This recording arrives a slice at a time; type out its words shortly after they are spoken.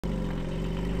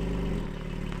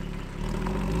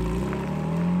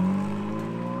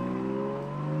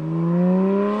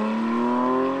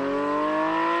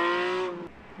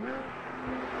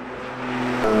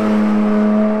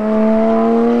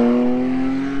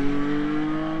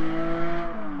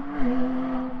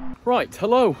Right,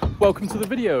 hello, welcome to the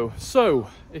video. So,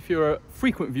 if you're a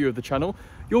frequent viewer of the channel,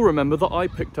 you'll remember that I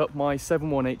picked up my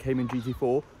 718 Cayman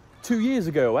GT4 2 years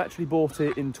ago. I actually bought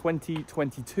it in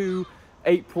 2022,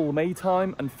 April, May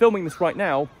time, and filming this right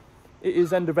now, it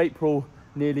is end of April,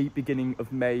 nearly beginning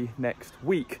of May next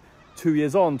week. 2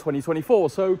 years on, 2024.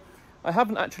 So, I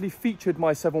haven't actually featured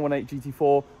my 718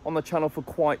 GT4 on the channel for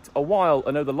quite a while.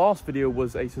 I know the last video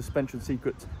was a suspension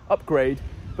secret upgrade,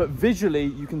 but visually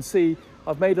you can see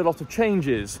I've made a lot of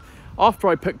changes. After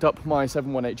I picked up my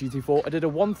 718 GT4, I did a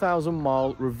 1,000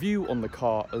 mile review on the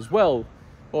car as well.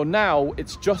 Well, now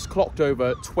it's just clocked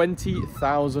over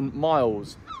 20,000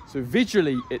 miles. So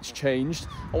visually it's changed.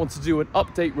 I want to do an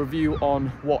update review on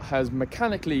what has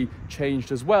mechanically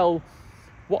changed as well.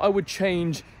 What I would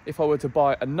change if I were to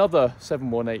buy another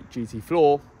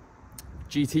 718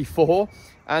 GT4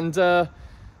 and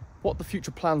what the future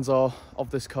plans are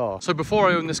of this car. So before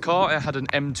I owned this car, I had an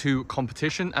M2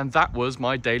 competition and that was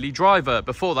my daily driver.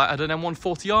 Before that, I had an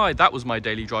M140i, that was my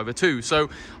daily driver too.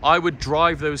 So I would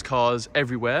drive those cars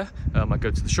everywhere. I go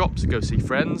to the shops, go see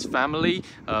friends, family.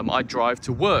 I drive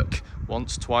to work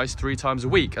once, twice, 3 times a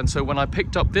week. And so when I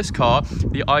picked up this car,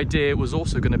 the idea was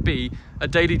also going to be a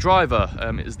daily driver.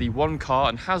 It is the one car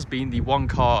and has been the one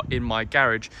car in my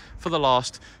garage for the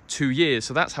last 2 years.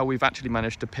 So that's how we've actually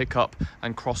managed to pick up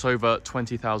and cross over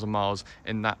 20,000 miles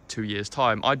in that 2 years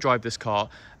time. I drive this car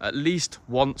at least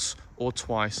once or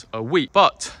twice a week,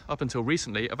 but up until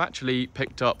recently I've actually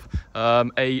picked up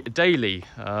a daily.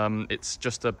 It's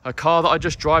just a car that I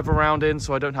just drive around in,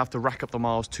 so I don't have to rack up the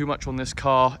miles too much on this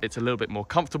car. It's a little bit more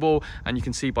comfortable, and you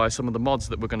can see by some of the mods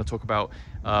that we're going to talk about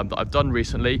that I've done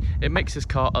recently, it makes this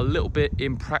car a little bit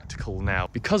impractical now.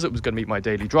 Because it was going to be my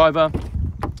daily driver,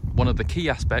 one of the key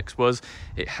aspects was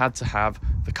it had to have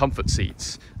the comfort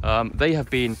seats. They have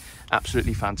been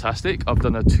absolutely fantastic. I've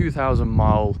done a 2,000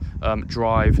 mile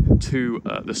drive to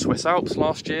the Swiss Alps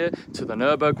last year, to the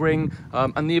Nürburgring,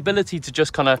 and the ability to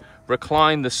just kind of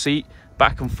recline the seat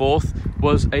back and forth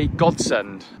was a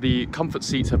godsend. The comfort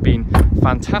seats have been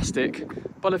fantastic,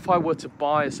 but if I were to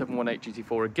buy a 718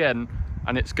 GT4 again,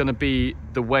 and it's going to be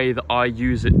the way that I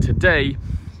use it today,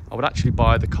 I would actually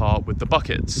buy the car with the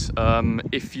buckets.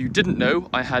 If you didn't know,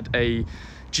 I had a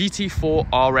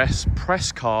GT4 RS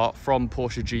press car from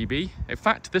Porsche GB. In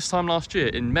fact, this time last year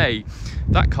in May,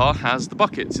 that car has the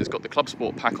buckets. It's got the Club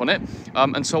Sport pack on it.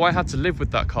 And so I had to live with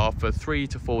that car for 3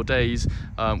 to 4 days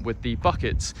with the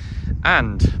buckets.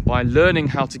 And by learning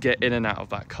how to get in and out of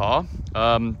that car,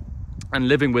 and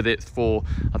living with it for,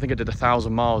 I think I did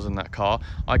 1,000 miles in that car,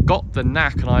 I got the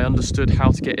knack and I understood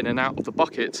how to get in and out of the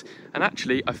buckets, and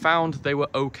actually I found they were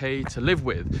okay to live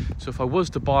with. So if I was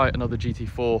to buy another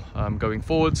GT4 going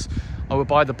forwards, I would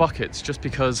buy the buckets, just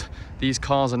because these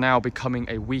cars are now becoming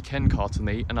a weekend car to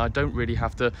me and I don't really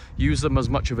have to use them as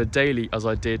much of a daily as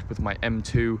I did with my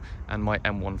M2 and my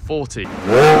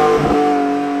M140.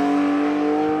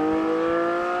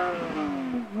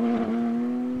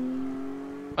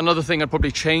 Another thing I'd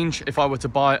probably change if I were to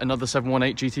buy another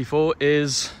 718 GT4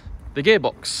 is the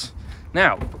gearbox.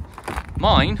 Now,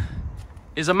 mine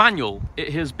is a manual.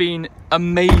 It has been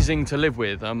amazing to live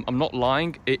with. I'm not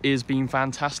lying, it has been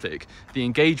fantastic. The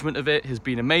engagement of it has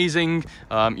been amazing.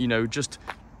 You know, just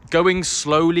going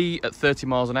slowly at 30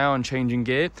 miles an hour and changing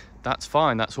gear, that's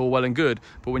fine, that's all well and good.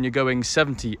 But when you're going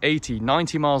 70, 80,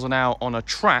 90 miles an hour on a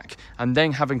track and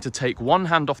then having to take one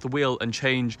hand off the wheel and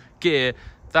change gear,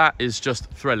 that is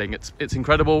just thrilling. It's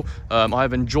incredible.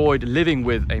 I've enjoyed living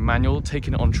with a manual,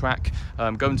 taking it on track,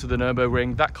 going to the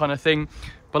Nürburgring, that kind of thing.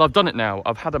 But I've done it now.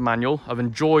 I've had a manual. I've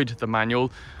enjoyed the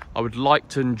manual. I would like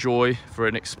to enjoy, for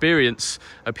an experience,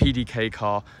 a PDK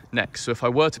car next. So if I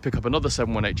were to pick up another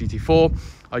 718 GT4,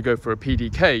 I'd go for a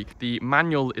PDK. The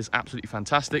manual is absolutely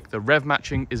fantastic. The rev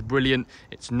matching is brilliant.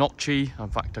 It's notchy. In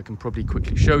fact, I can probably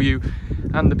quickly show you.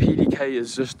 And the PDK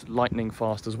is just lightning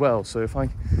fast as well. So if I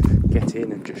get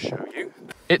in and just show you,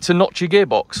 it's a notchy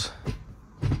gearbox.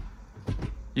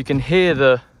 You can hear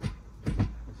the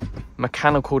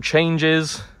mechanical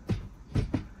changes.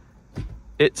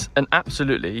 It's an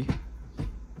absolutely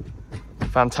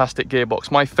fantastic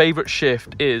gearbox. My favorite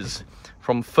shift is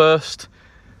from first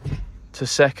to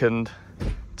second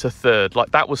to third.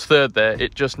 Like, that was third there.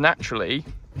 It just naturally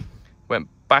went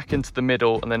back into the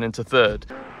middle and then into third.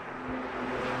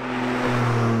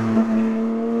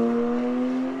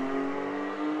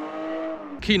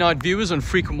 Keen-eyed viewers and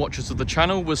frequent watchers of the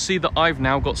channel will see that I've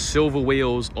now got silver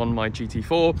wheels on my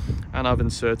GT4, and I've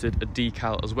inserted a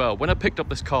decal as well. When I picked up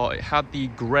this car, it had the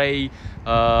grey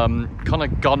kind of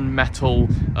gunmetal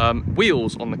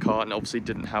wheels on the car, and obviously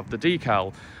didn't have the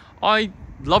decal. I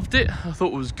loved it. I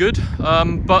thought it was good,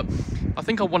 but I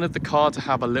think I wanted the car to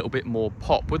have a little bit more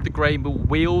pop. With the grey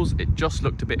wheels, it just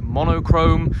looked a bit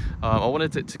monochrome. I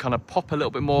wanted it to kind of pop a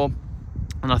little bit more.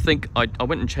 And I think I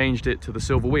went and changed it to the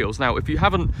silver wheels. Now, if you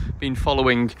haven't been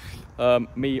following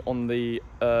me on the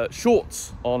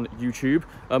shorts on YouTube,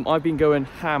 I've been going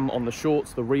ham on the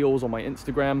shorts, the reels on my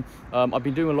Instagram. I've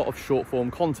been doing a lot of short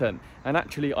form content, and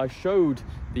actually I showed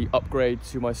the upgrade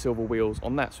to my silver wheels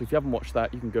on that. So if you haven't watched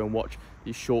that, you can go and watch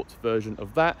the short version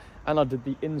of that. And I did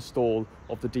the install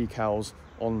of the decals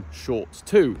on shorts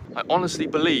too. I honestly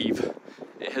believe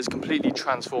it has completely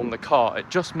transformed the car.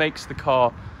 It just makes the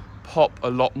car pop a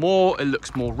lot more. It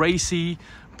looks more racy.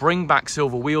 Bring back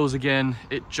silver wheels again.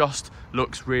 It just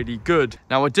looks really good.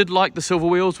 Now, I did like the silver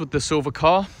wheels with the silver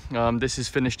car. This is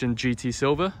finished in GT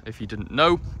silver, if you didn't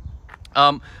know.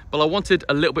 But I wanted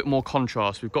a little bit more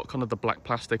contrast. We've got kind of the black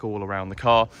plastic all around the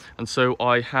car, and so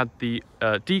I had the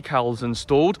decals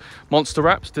installed. Monster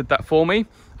Wraps did that for me.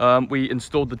 We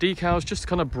installed the decals just to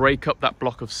kind of break up that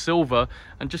block of silver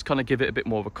and just kind of give it a bit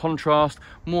more of a contrast,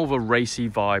 more of a racy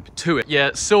vibe to it.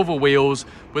 Yeah, silver wheels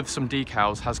with some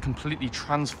decals has completely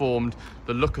transformed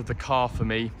the look of the car for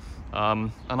me,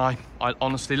 and I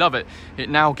honestly love it. It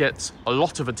now gets a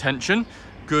lot of attention,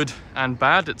 good and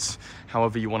bad. It's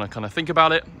however you want to kind of think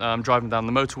about it. Driving down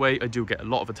the motorway, I do get a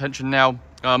lot of attention now,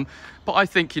 but I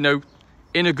think, you know,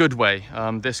 in a good way.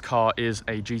 This car is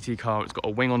a GT car. It's got a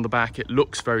wing on the back. It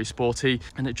looks very sporty,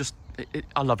 and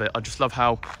I love it. I just love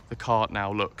how the car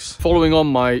now looks. Following on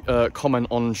my comment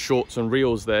on shorts and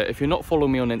reels there, if you're not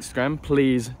following me on Instagram,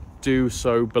 please do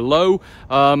so below.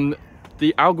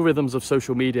 The algorithms of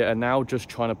social media are now just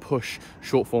trying to push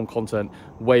short form content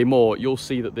way more. You'll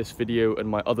see that this video and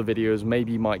my other videos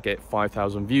maybe might get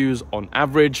 5,000 views on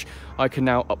average. I can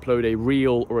now upload a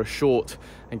reel or a short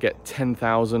and get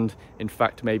 10,000, in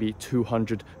fact, maybe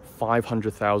 200,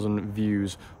 500,000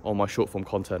 views on my short form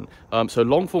content. So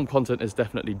long form content is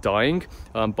definitely dying,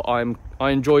 but I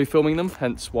enjoy filming them,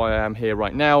 hence why I am here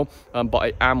right now. But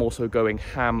I am also going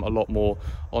ham a lot more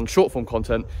on short form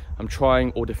content. I'm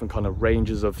trying all different kind of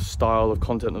ranges of style of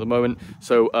content at the moment.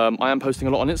 So I am posting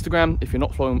a lot on Instagram. If you're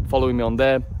not following me on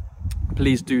there,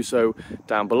 please do so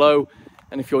down below.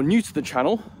 And if you're new to the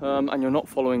channel and you're not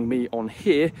following me on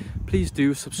here, please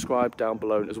do subscribe down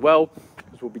below as well,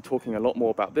 because we'll be talking a lot more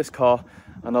about this car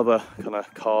and other kind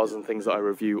of cars and things that I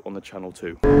review on the channel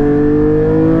too.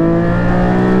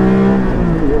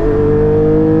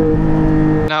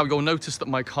 Now, you'll notice that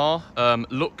my car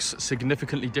looks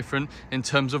significantly different in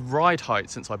terms of ride height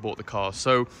since I bought the car.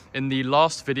 So in the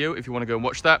last video, if you want to go and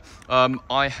watch that,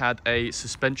 I had a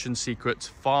Suspension Secrets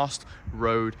fast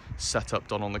road setup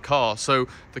done on the car. So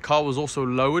the car was also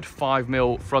lowered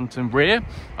 5mm front and rear.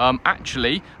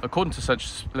 Actually, according to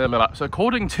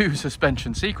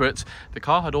Suspension Secrets, the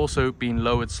car had also been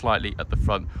lowered slightly at the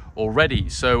front already.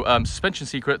 So Suspension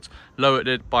Secrets lowered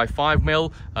it by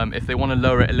 5mm. If they want to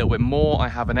lower it a little bit more, I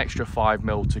have an extra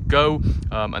 5mm to go,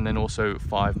 and then also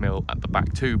 5mm at the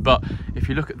back too. But if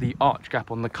you look at the arch gap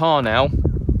on the car now,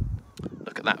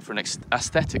 look at that for an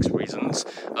aesthetics reasons.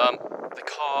 The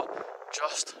car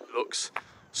just looks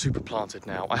super planted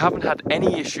now. I haven't had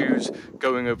any issues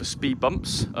going over speed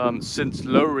bumps since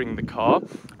lowering the car.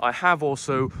 I have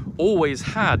also always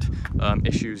had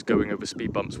issues going over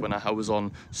speed bumps when I was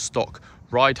on stock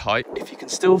ride height. If you can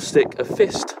still stick a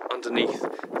fist underneath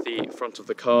the front of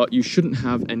the car, you shouldn't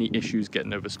have any issues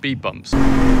getting over speed bumps.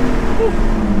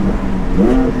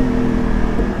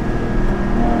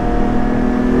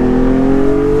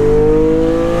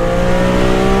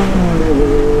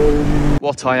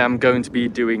 What I am going to be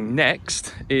doing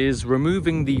next is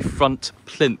removing the front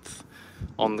plinth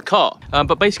on the car.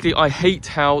 But basically, I hate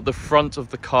how the front of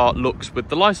the car looks with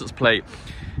the license plate.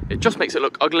 It just makes it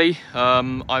look ugly.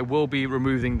 I will be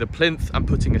removing the plinth and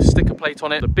putting a sticker plate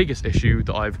on it. The biggest issue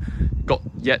that I've got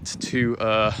yet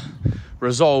to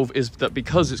resolve is that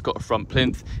because it's got a front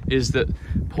plinth, is that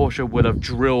Porsche would have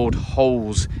drilled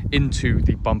holes into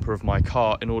the bumper of my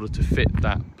car in order to fit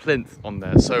that plinth on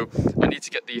there. So I need to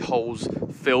get the holes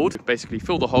filled, basically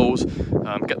fill the holes,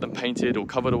 get them painted or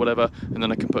covered or whatever, and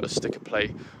then I can put a sticker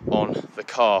plate on the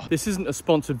car. This isn't a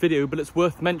sponsored video, but it's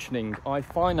worth mentioning. I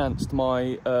financed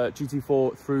my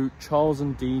GT4 through Charles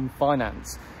 & Dean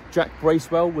Finance. Jack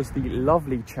Bracewell was the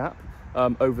lovely chap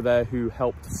over there who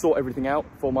helped sort everything out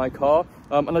for my car,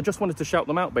 and I just wanted to shout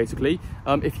them out basically.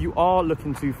 If you are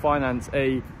looking to finance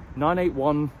a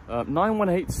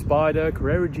 918 Spider,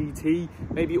 Carrera GT,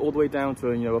 maybe all the way down to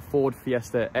a Ford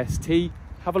Fiesta ST,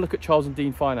 have a look at Charles &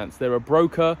 Dean Finance. They're a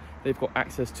broker. They've got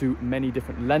access to many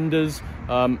different lenders.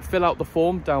 Fill out the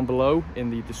form down below in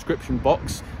the description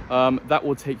box. That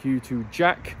will take you to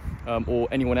Jack or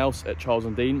anyone else at Charles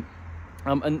 & Dean.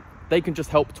 and they can just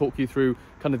help talk you through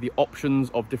kind of the options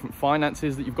of different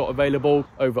finances that you've got available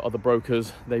over other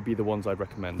brokers. They'd be the ones I'd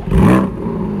recommend.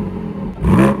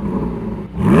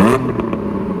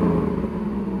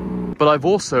 But I've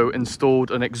also installed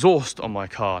an exhaust on my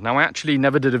car. Now, I actually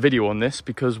never did a video on this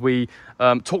because we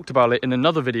talked about it in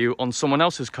another video on someone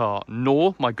else's car.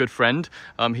 Noor, my good friend,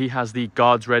 he has the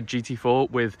Guards Red GT4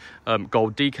 with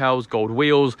gold decals, gold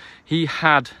wheels. He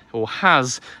had or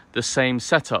has the same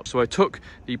setup. So I took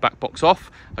the back box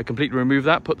off, I completely removed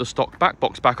that, put the stock back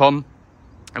box back on,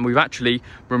 and we've actually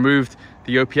removed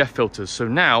the OPF filters. So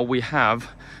now we have,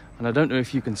 and I don't know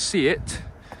if you can see it,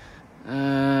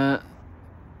 there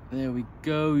we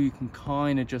go, you can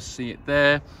kind of just see it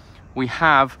there. We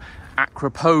have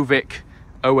Akrapovic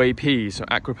OAP, so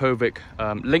Akrapovic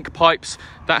link pipes.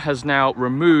 That has now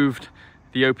removed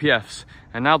the OPFs,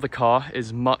 and now the car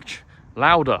is much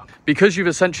louder. Because you've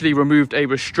essentially removed a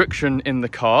restriction in the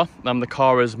car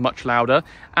is much louder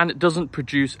and it doesn't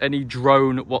produce any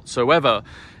drone whatsoever.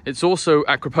 It's also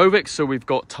Akrapovic, so we've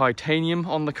got titanium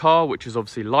on the car, which is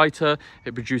obviously lighter.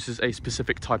 It produces a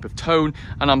specific type of tone,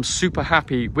 and I'm super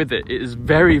happy with it. It is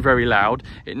very, very loud.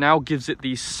 It now gives it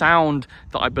the sound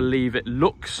that I believe it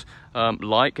looks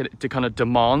like it kind of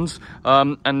demands.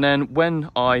 And then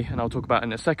when and I'll talk about it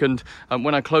in a second,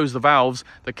 when I close the valves,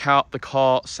 the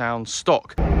car sounds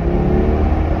stock.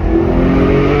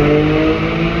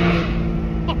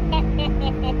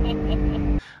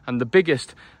 And the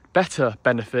biggest better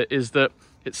benefit is that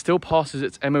it still passes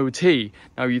its MOT.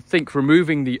 Now, you'd think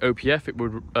removing the OPF it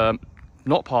would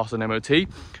not pass an MOT,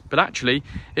 but actually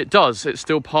it does. It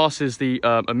still passes the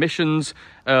emissions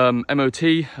MOT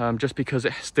just because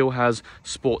it still has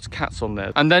sports cats on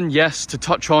there. And then, yes, to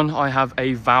touch on, I have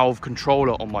a valve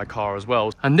controller on my car as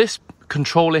well, and this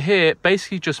controller here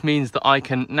basically just means that I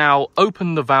can now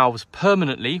open the valves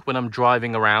permanently when I'm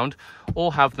driving around,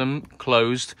 or have them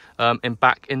closed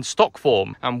back in stock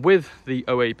form. And with the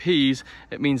OAPs,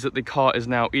 it means that the car is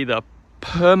now either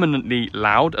permanently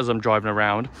loud as I'm driving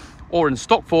around, or in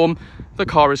stock form, the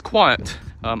car is quiet.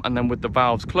 And then with the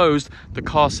valves closed, the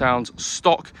car sounds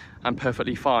stock and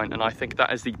perfectly fine. And I think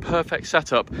that is the perfect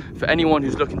setup for anyone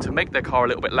who's looking to make their car a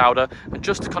little bit louder and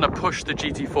just to kind of push the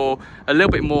GT4 a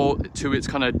little bit more to its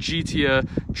kind of GTier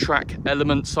track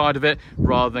element side of it,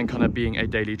 rather than kind of being a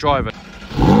daily driver.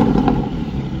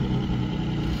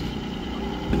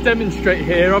 To demonstrate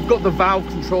here, I've got the valve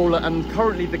controller and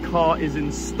currently the car is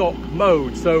in stock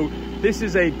mode. So this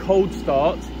is a cold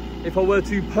start. If I were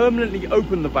to permanently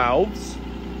open the valves,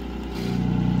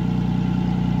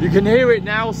 you can hear it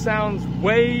now sounds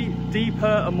way deeper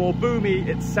and more boomy.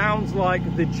 It sounds like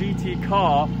the GT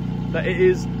car that it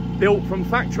is built from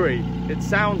factory. It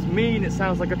sounds mean, it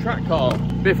sounds like a track car.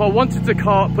 But if I wanted to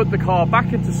put the car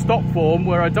back into stock form,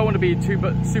 where I don't want to be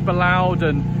super loud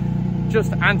and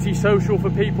just antisocial for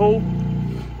people,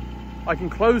 I can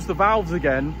close the valves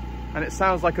again and it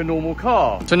sounds like a normal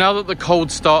car. So now that the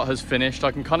cold start has finished,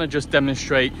 I can kind of just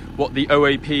demonstrate what the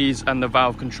OAPs and the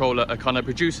valve controller are kind of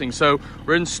producing. So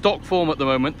we're in stock form at the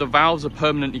moment, the valves are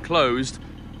permanently closed,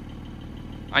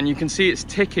 and you can see it's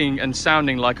ticking and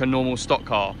sounding like a normal stock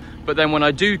car. But then when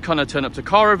I do kind of turn up to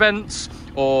car events,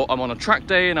 or I'm on a track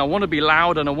day and I want to be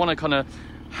loud and I want to kind of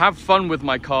have fun with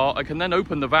my car, I can then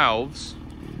open the valves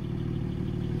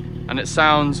and it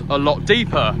sounds a lot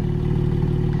deeper.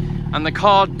 And the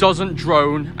car doesn't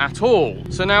drone at all.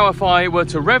 So now if I were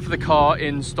to rev the car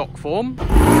in stock form, if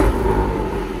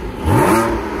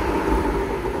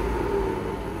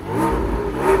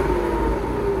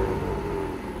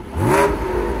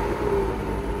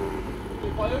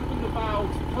I open the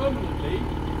valves permanently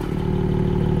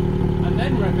and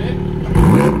then rev it,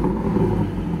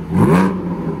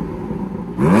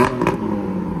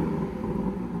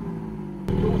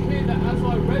 you'll hear that as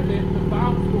I rev it, the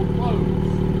valves will close.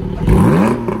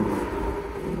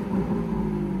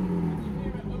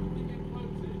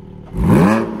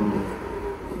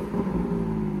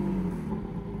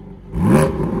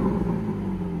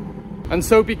 And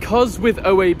so because with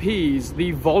OAPs,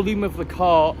 the volume of the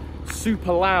car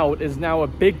super loud is now a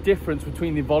big difference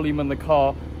between the volume and the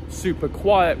car super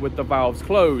quiet with the valves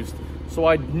closed. So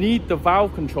I need the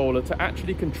valve controller to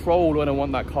actually control when I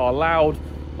want that car loud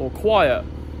or quiet.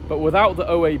 But without the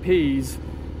OAPs,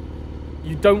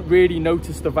 you don't really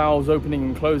notice the valves opening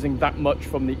and closing that much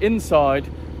from the inside,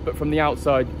 but from the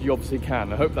outside you obviously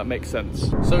can. I hope that makes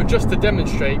sense. So just to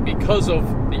demonstrate, because of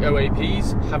the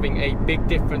OAPs having a big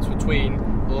difference between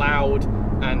loud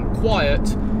and quiet,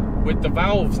 with the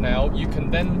valves now you can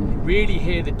then really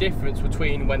hear the difference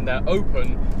between when they're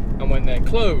open and when they're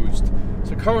closed.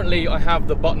 So currently I have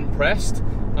the button pressed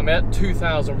I'm at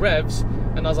 2,000 revs,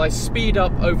 and as I speed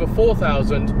up over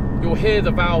 4,000, you'll hear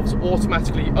the valves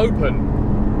automatically open.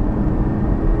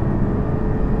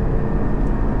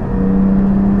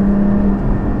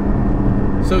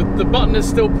 So the button is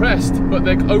still pressed, but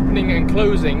they're opening and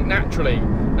closing naturally.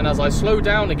 And as I slow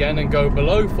down again and go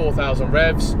below 4,000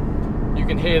 revs, you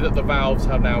can hear that the valves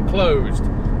have now closed.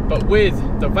 But with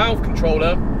the valve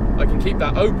controller, I can keep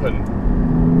that open.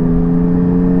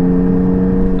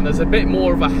 And there's a bit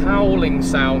more of a howling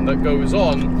sound that goes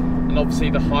on. And obviously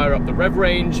the higher up the rev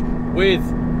range with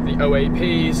the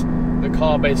OAPs, the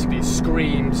car basically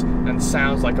screams and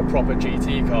sounds like a proper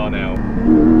GT car now.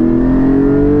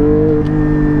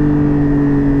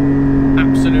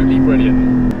 Absolutely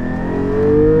brilliant.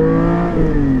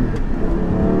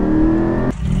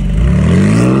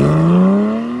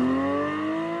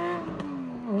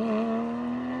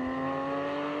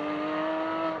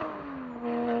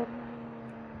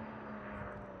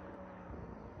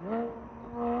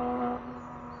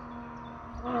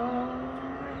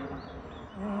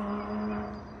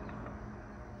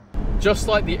 Just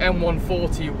like the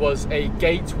M140 was a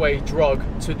gateway drug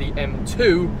to the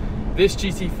M2, this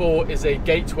GT4 is a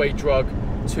gateway drug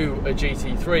to a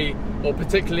GT3, or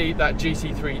particularly that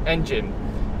GT3 engine.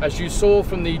 As you saw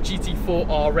from the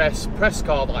GT4 RS press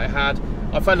car that I had,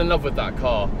 I fell in love with that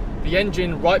car. The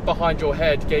engine right behind your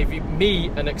head gave me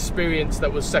an experience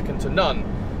that was second to none.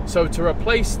 So to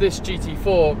replace this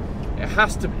GT4, it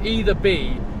has to either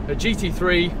be a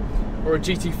GT3 or a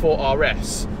GT4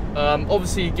 RS.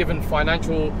 Obviously, given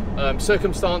financial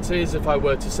circumstances, if I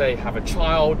were to say have a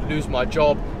child, lose my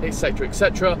job, etc,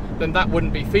 etc, then that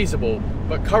wouldn't be feasible.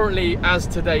 But currently, as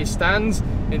today stands,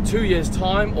 in 2 years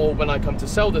time, or when I come to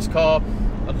sell this car,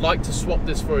 I'd like to swap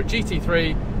this for a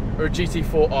GT3 or a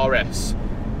GT4 RS.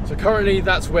 So currently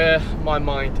that's where my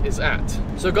mind is at.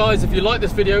 So guys, if you like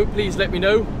this video, please let me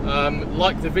know.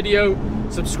 Like the video,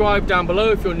 subscribe down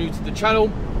below if you're new to the channel,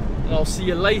 and I'll see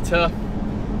you later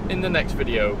in the next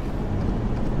video.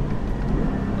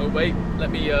 Oh wait,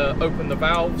 let me open the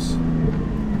valves.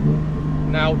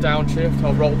 Now downshift,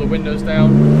 I'll roll the windows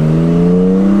down.